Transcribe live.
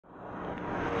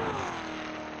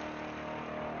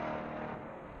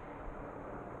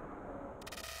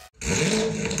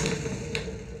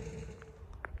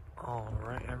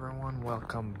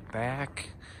welcome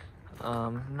back.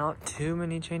 Not too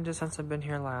many changes since I've been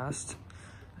here last.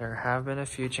 There have been a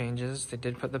few changes. They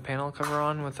did put the panel cover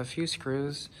on with a few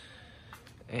screws,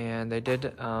 and they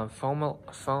did foam.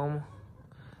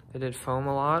 They did foam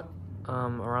a lot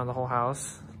around the whole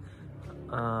house.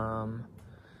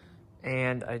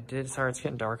 And I did, sorry, it's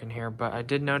getting dark in here, but I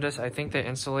did notice, I think they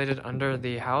insulated under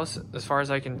the house, as far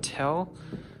as I can tell.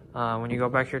 When you go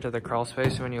back here to the crawl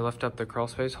space, when you lift up the crawl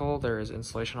space hole, there is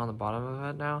insulation on the bottom of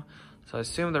it now. So I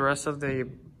assume the rest of the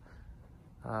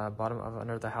bottom of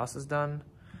under the house is done.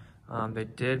 They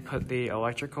did put the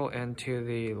electrical into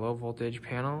the low voltage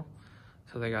panel,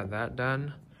 so they got that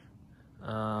done.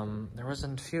 There was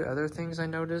a few other things I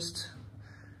noticed,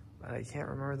 but I can't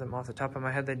remember them off the top of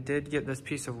my head. They did get this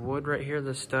piece of wood right here,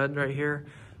 the stud right here,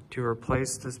 to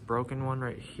replace this broken one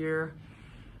right here.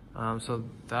 So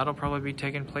that'll probably be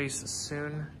taking place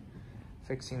soon,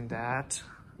 fixing that.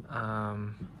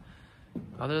 Other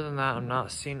than that, I'm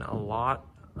not seeing a lot.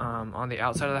 On the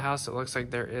outside of the house, it looks like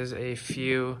there is a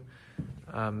few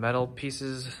metal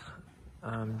pieces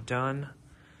done.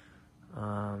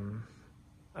 Other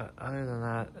than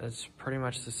that, it's pretty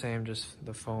much the same, just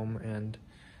the foam and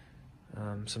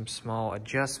some small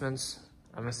adjustments.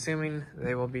 I'm assuming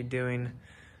they will be doing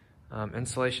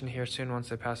insulation here soon once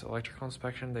they pass electrical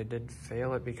inspection. They did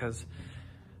fail it because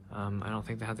I don't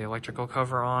think they had the electrical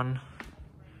cover on.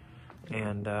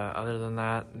 And other than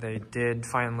that, they did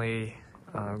finally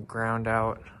ground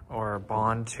out or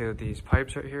bond to these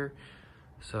pipes right here.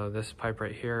 So this pipe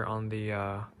right here on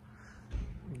the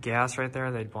gas right there,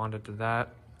 they bonded to that.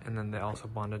 And then they also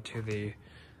bonded to the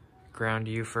ground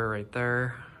UFR right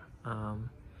there. So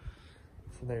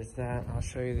there's that. I'll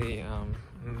show you the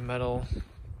metal.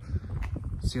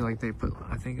 See, like they put,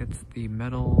 I think it's the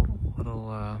metal little,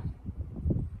 I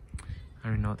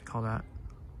don't even know what to call that.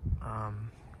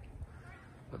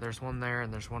 But there's one there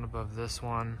and there's one above this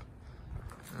one.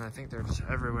 And I think they're just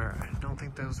everywhere. I don't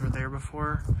think those were there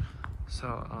before.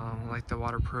 So like the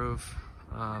waterproofing,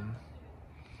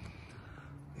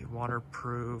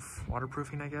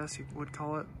 I guess you would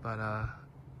call it. But I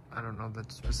don't know the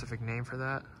specific name for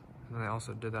that. And they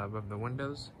also did that above the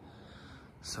windows.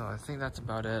 So I think that's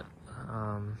about it.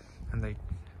 And I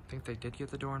think they did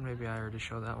get the door, and maybe I already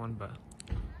showed that one, but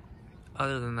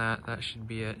other than that, that should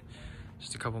be it.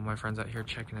 Just a couple of my friends out here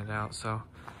checking it out. So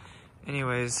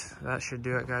anyways, that should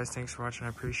do it, guys. Thanks for watching. I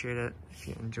appreciate it. If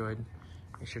you enjoyed,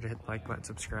 make sure to hit the like button,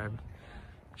 subscribe,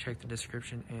 check the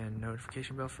description and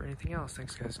notification bell for anything else.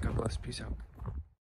 Thanks, guys. God bless. Peace out.